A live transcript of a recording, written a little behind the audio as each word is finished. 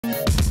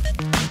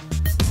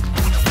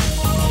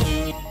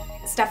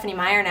Stephenie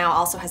Meyer now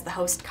also has the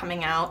host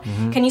coming out.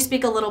 Can you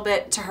speak a little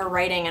bit to her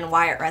writing and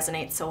why it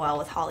resonates so well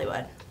with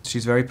Hollywood?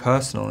 She's very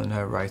personal in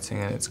her writing,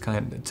 and it's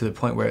kind of to the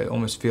point where it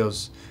almost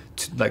feels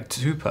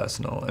too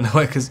personal in a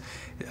way, because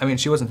I mean,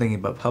 she wasn't thinking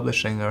about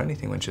publishing or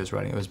anything when she was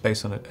writing. It was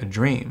based on a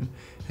dream,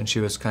 and she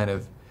was kind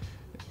of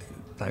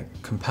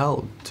like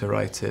compelled to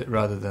write it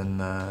rather than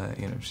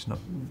you know, she's not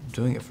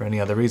doing it for any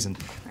other reason.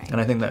 Right.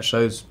 And I think that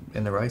shows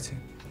in the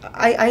writing.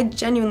 I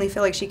genuinely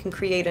feel like she can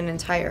create an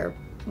entire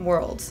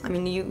world. I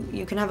mean,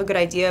 you can have a good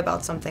idea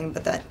about something,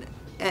 but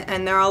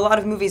and there are a lot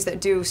of movies that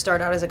do start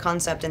out as a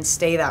concept and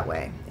stay that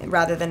way,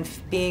 rather than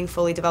being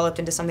fully developed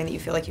into something that you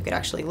feel like you could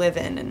actually live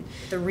in. And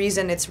the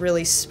reason it's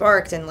really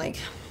sparked and like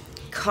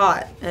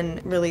caught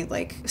and really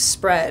like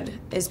spread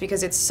is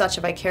because it's such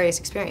a vicarious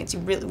experience.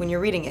 You really, when you're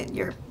reading it,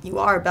 you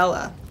are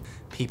Bella.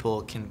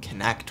 People can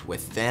connect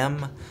with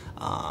them.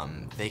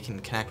 They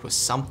can connect with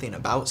something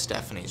about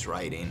Stephenie's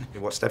writing.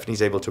 What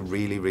Stephenie's able to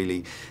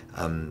really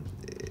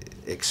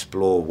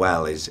explore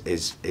well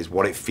is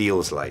what it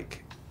feels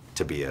like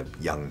to be a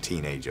young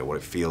teenager, what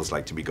it feels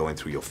like to be going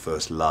through your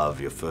first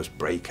love, your first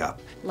breakup.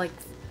 Like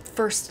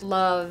first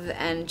love,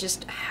 and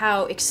just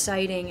how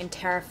exciting and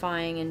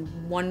terrifying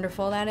and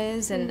wonderful that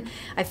is. And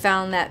I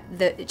found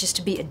that just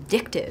to be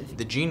addictive.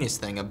 The genius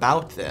thing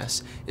about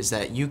this is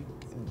that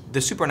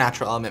the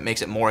supernatural element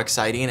makes it more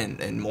exciting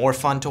and more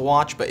fun to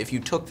watch, but if you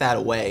took that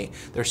away,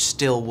 there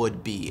still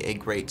would be a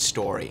great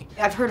story.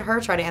 I've heard her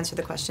try to answer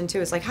the question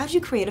too. It's like, how did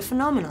you create a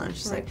phenomenon?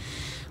 She's like,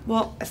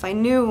 well, if I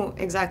knew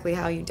exactly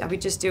how I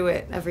would just do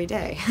it every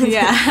day.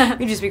 Yeah.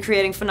 We'd just be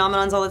creating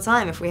phenomenons all the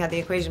time if we had the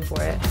equation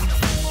for it.